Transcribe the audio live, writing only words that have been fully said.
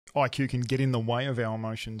IQ can get in the way of our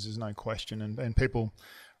emotions, there's no question. And people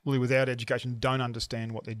really without education don't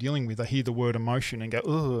understand what they're dealing with. They hear the word emotion and go,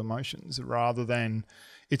 oh, emotions, rather than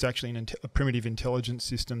it's actually a primitive intelligence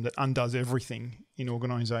system that undoes everything in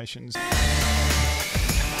organisations.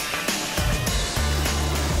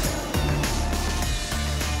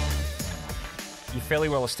 You're fairly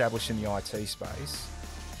well established in the IT space.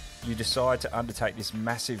 You decide to undertake this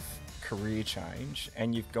massive career change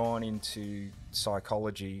and you've gone into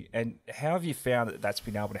psychology. And how have you found that that's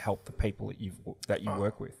been able to help the people that you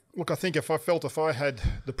work with? Look, I think if I had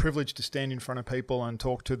the privilege to stand in front of people and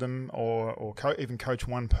talk to them or even coach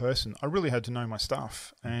one person, I really had to know my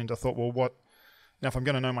stuff. And I thought, well, now if I'm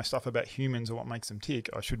going to know my stuff about humans or what makes them tick,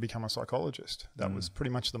 I should become a psychologist. That was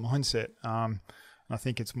pretty much the mindset. And I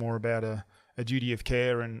think it's more about a duty of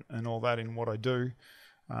care and all that in what I do,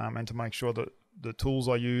 and to make sure that the tools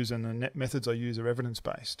I use and the methods I use are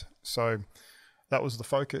evidence-based. So that was the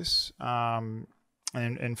focus. And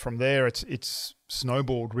from there, it's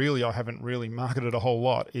snowballed. Really, I haven't really marketed a whole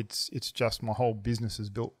lot. It's just my whole business is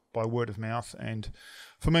built by word of mouth. And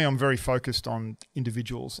for me, I'm very focused on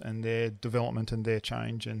individuals and their development and their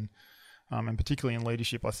change. And particularly in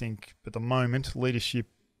leadership, I think at the moment, leadership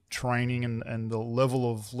training and the level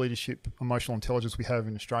of leadership emotional intelligence we have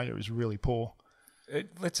in Australia is really poor.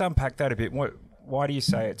 Let's unpack that a bit. Why do you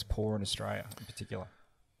say it's poor in Australia in particular?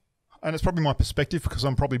 And it's probably my perspective because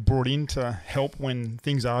I'm probably brought in to help when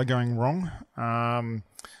things are going wrong.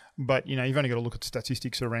 But, you've only got to look at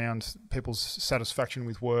statistics around people's satisfaction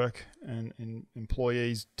with work and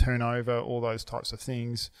employees' turnover, all those types of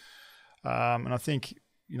things. And I think,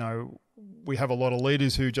 we have a lot of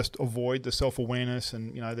leaders who just avoid the self-awareness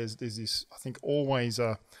and, there's this, I think, always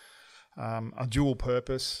a dual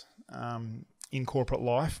purpose in corporate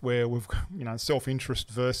life where we've, self-interest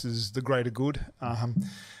versus the greater good,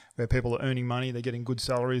 where people are earning money, they're getting good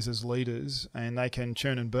salaries as leaders, and they can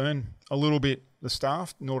churn and burn a little bit the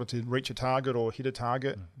staff in order to reach a target or hit a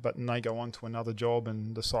target, but then they go on to another job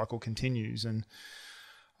and the cycle continues. And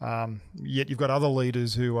yet you've got other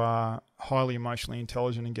leaders who are highly emotionally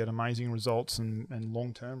intelligent and get amazing results and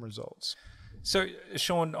long-term results. So,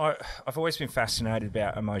 Shawn, I've always been fascinated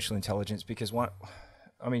about emotional intelligence because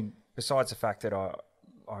besides the fact that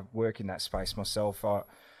I work in that space myself,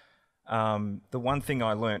 the one thing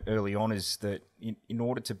I learnt early on is that in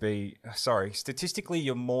order to be, statistically,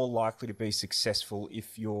 you're more likely to be successful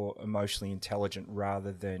if you're emotionally intelligent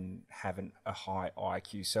rather than having a high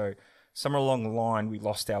IQ. So somewhere along the line, we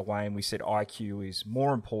lost our way and we said IQ is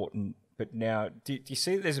more important. But now, do you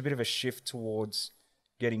see that there's a bit of a shift towards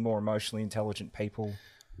getting more emotionally intelligent people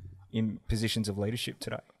in positions of leadership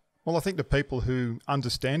today? Well, I think the people who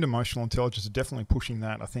understand emotional intelligence are definitely pushing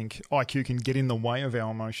that. I think IQ can get in the way of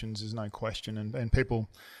our emotions, there's no question. And people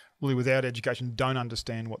really without education don't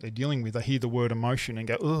understand what they're dealing with. They hear the word emotion and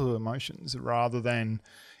go, oh, emotions, rather than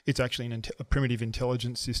it's actually a primitive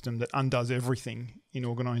intelligence system that undoes everything in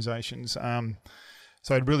organisations.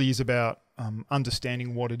 So it really is about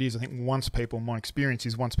understanding what it is. I think my experience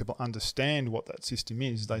is once people understand what that system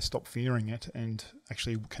is, they stop fearing it and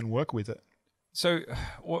actually can work with it. So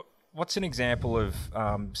what's an example of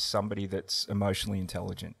somebody that's emotionally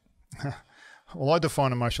intelligent? Well, I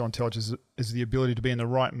define emotional intelligence as the ability to be in the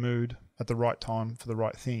right mood at the right time for the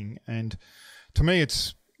right thing. And to me,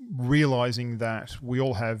 it's realizing that we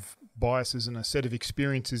all have biases and a set of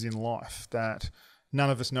experiences in life that none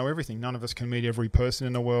of us know everything. None of us can meet every person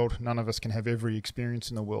in the world. None of us can have every experience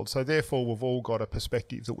in the world. So therefore, we've all got a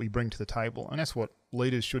perspective that we bring to the table. And that's what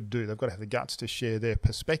leaders should do. They've got to have the guts to share their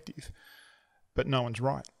perspective. But no one's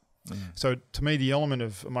right. So to me, the element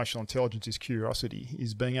of emotional intelligence is curiosity,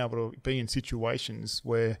 is being able to be in situations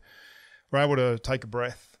where we're able to take a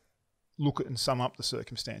breath, look at and sum up the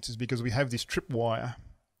circumstances, because we have this tripwire,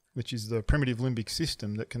 which is the primitive limbic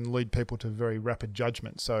system that can lead people to very rapid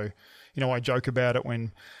judgment. So, I joke about it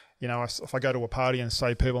when, if I go to a party and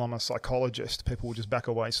say people I'm a psychologist, people will just back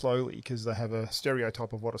away slowly because they have a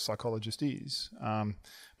stereotype of what a psychologist is.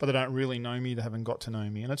 But they don't really know me, they haven't got to know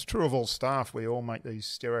me. And it's true of all staff, we all make these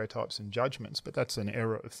stereotypes and judgments, but that's an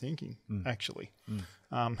error of thinking, actually.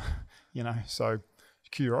 So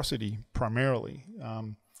curiosity primarily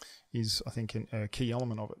is, I think, a key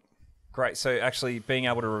element of it. Great. So actually being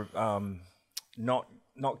able to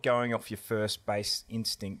not going off your first base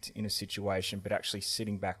instinct in a situation, but actually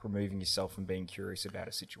sitting back, removing yourself and being curious about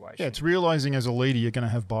a situation. Yeah, it's realizing as a leader you're going to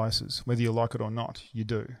have biases, whether you like it or not, you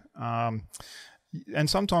do. And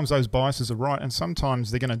sometimes those biases are right, and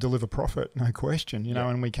sometimes they're going to deliver profit, no question,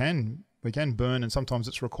 and we can burn, and sometimes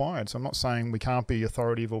it's required. So I'm not saying we can't be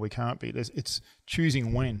authoritative or we can't be. It's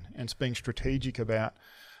choosing when, and it's being strategic about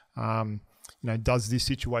does this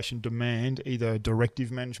situation demand either a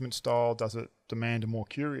directive management style? Does it demand a more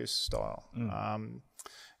curious style?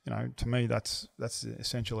 To me, that's the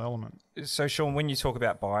essential element. So, Shawn, when you talk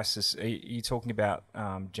about biases, are you talking about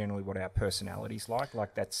generally what our personality's like?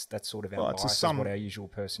 Like that's sort of our bias, what our usual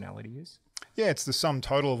personality is? Yeah, it's the sum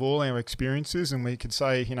total of all our experiences, and we could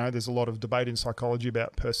say, there's a lot of debate in psychology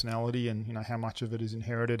about personality and, how much of it is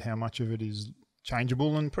inherited, how much of it is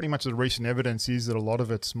changeable, and pretty much the recent evidence is that a lot of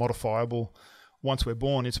it's modifiable. Once we're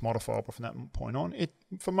born, it's modifiable from that point on.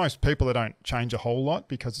 For most people, they don't change a whole lot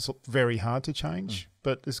because it's very hard to change.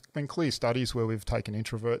 But there's been clear studies where we've taken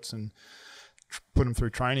introverts and put them through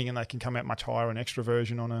training, and they can come out much higher in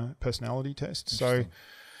extroversion on a personality test. So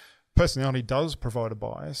personality does provide a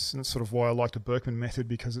bias, and that's sort of why I like the Berkman method,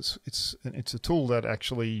 because it's a tool that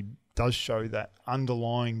actually does show that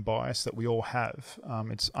underlying bias that we all have.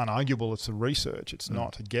 It's unarguable. It's a research. It's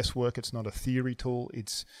not a guesswork. It's not a theory tool.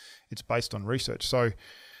 It's based on research. So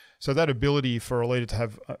that ability for a leader to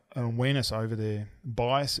have an awareness over their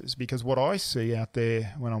biases, because what I see out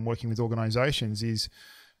there when I'm working with organisations is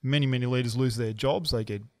many leaders lose their jobs. They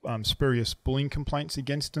get spurious bullying complaints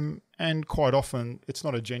against them, and quite often it's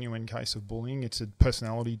not a genuine case of bullying. It's a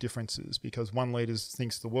personality differences, because one leader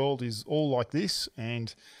thinks the world is all like this,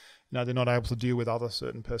 and they're not able to deal with other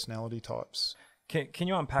certain personality types. Can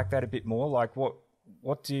you unpack that a bit more? Like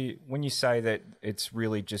what do you, when you say that it's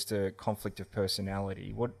really just a conflict of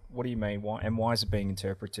personality, what do you mean? Why is it being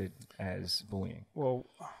interpreted as bullying? Well,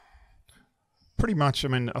 pretty much,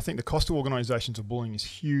 I think the cost to organisations of bullying is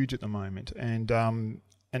huge at the moment, and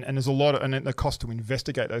there's a lot and the cost to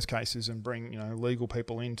investigate those cases and bring legal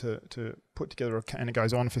people in to put together and it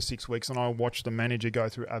goes on for 6 weeks, and I watch the manager go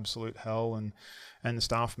through absolute hell and the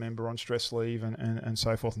staff member on stress leave and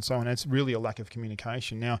so forth and so on. It's really a lack of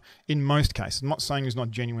communication. Now, in most cases, I'm not saying there's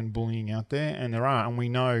not genuine bullying out there, and there are, and we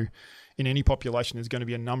know in any population there's going to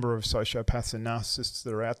be a number of sociopaths and narcissists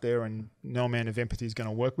that are out there, and no amount of empathy is going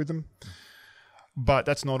to work with them. But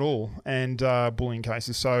that's not all, and bullying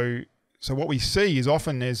cases. So what we see is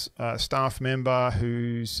often there's a staff member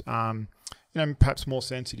who's perhaps more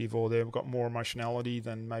sensitive, or they've got more emotionality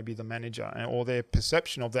than maybe the manager, or their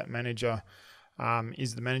perception of that manager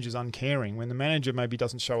is the manager's uncaring, when the manager maybe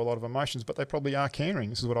doesn't show a lot of emotions, but they probably are caring.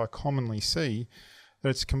 This is what I commonly see, that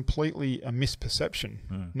it's completely a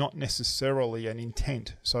misperception, not necessarily an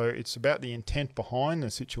intent. So it's about the intent behind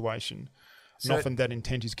the situation, and often that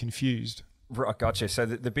intent is confused. Right, gotcha. So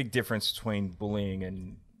the big difference between bullying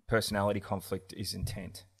and personality conflict is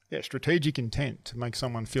intent. Yeah, strategic intent to make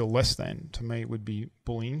someone feel less than, to me, would be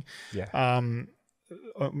bullying. Yeah.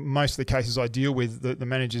 Most of the cases I deal with, the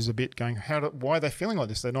manager's a bit going, why are they feeling like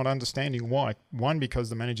this? They're not understanding why. One, because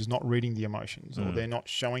the manager's not reading the emotions, or they're not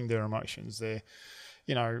showing their emotions. They're,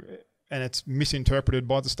 and it's misinterpreted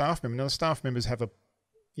by the staff member. Now, the staff members have a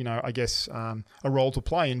role to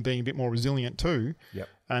play in being a bit more resilient too. Yep.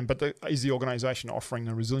 But is the organisation offering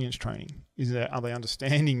the resilience training? Are they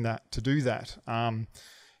understanding that to do that?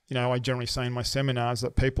 I generally say in my seminars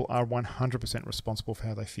that people are 100% responsible for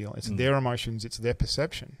how they feel. It's their emotions, it's their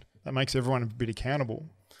perception. That makes everyone a bit accountable.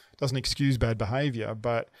 It doesn't excuse bad behaviour,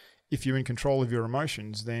 but if you're in control of your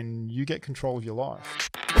emotions, then you get control of your life.